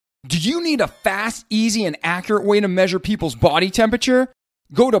Do you need a fast, easy, and accurate way to measure people's body temperature?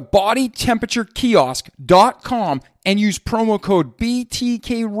 Go to bodytemperaturekiosk.com and use promo code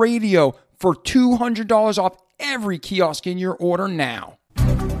BTKRadio for $200 off every kiosk in your order now.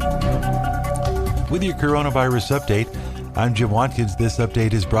 With your coronavirus update, I'm Jim Watkins. This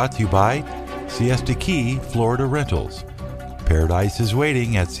update is brought to you by Siesta Key Florida Rentals. Paradise is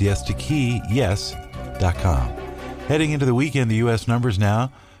waiting at siestakeyyes.com. Heading into the weekend, the U.S. numbers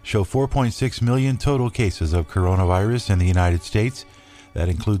now show 4.6 million total cases of coronavirus in the United States. That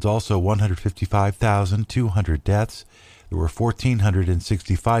includes also 155,200 deaths. There were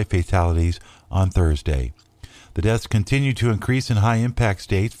 1,465 fatalities on Thursday. The deaths continue to increase in high-impact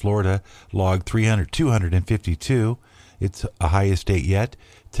states. Florida logged 252. It's a highest state yet.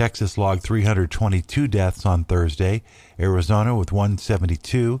 Texas logged 322 deaths on Thursday. Arizona with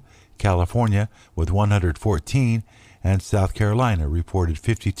 172. California with 114. And South Carolina reported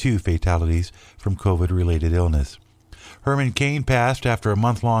 52 fatalities from COVID-related illness. Herman Cain passed after a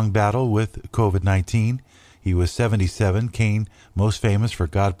month-long battle with COVID-19. He was 77. Cain, most famous for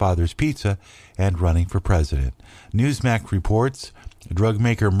Godfather's Pizza and running for president. Newsmax reports drug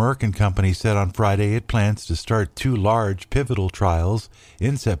maker Merck & Company said on Friday it plans to start 2 large pivotal trials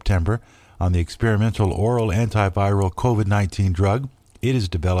in September on the experimental oral antiviral COVID-19 drug it is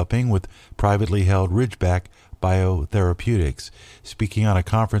developing with privately held Ridgeback Biotherapeutics. Speaking on a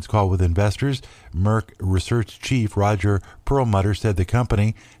conference call with investors, Merck Research Chief Roger Perlmutter said the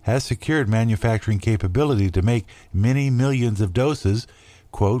company has secured manufacturing capability to make many millions of doses,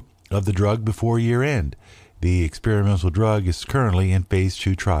 quote, of the drug before year end. The experimental drug is currently in phase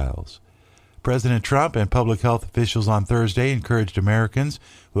 2 trials. President Trump and public health officials on Thursday encouraged Americans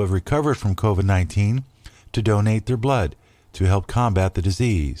who have recovered from COVID-19 to donate their blood to help combat the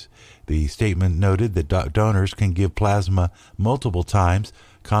disease. The statement noted that donors can give plasma multiple times.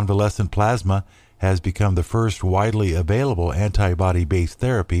 Convalescent plasma has become the first widely available antibody-based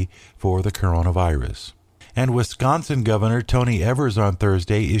therapy for the coronavirus. And Wisconsin Governor Tony Evers on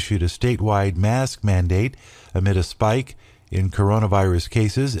Thursday issued a statewide mask mandate amid a spike in coronavirus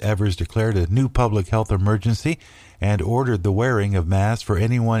cases. Evers declared a new public health emergency and ordered the wearing of masks for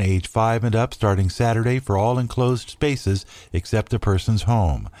anyone age 5 and up starting Saturday for all enclosed spaces except a person's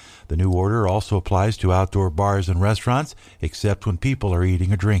home. The new order also applies to outdoor bars and restaurants except when people are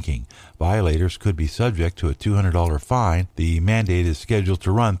eating or drinking. Violators could be subject to a $200 fine. The mandate is scheduled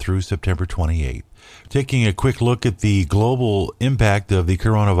to run through September 28th. Taking a quick look at the global impact of the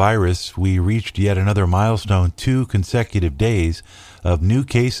coronavirus, we reached yet another milestone, 2 consecutive days of new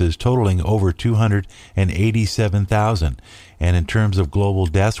cases totaling over 287,000. And in terms of global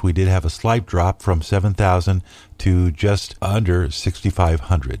deaths, we did have a slight drop from 7,000 to just under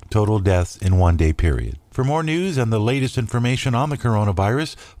 6,500 total deaths in 1 day period. For more news and the latest information on the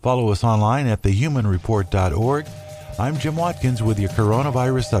coronavirus, follow us online at thehumanreport.org. I'm Jim Watkins with your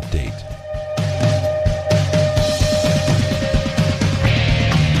coronavirus update.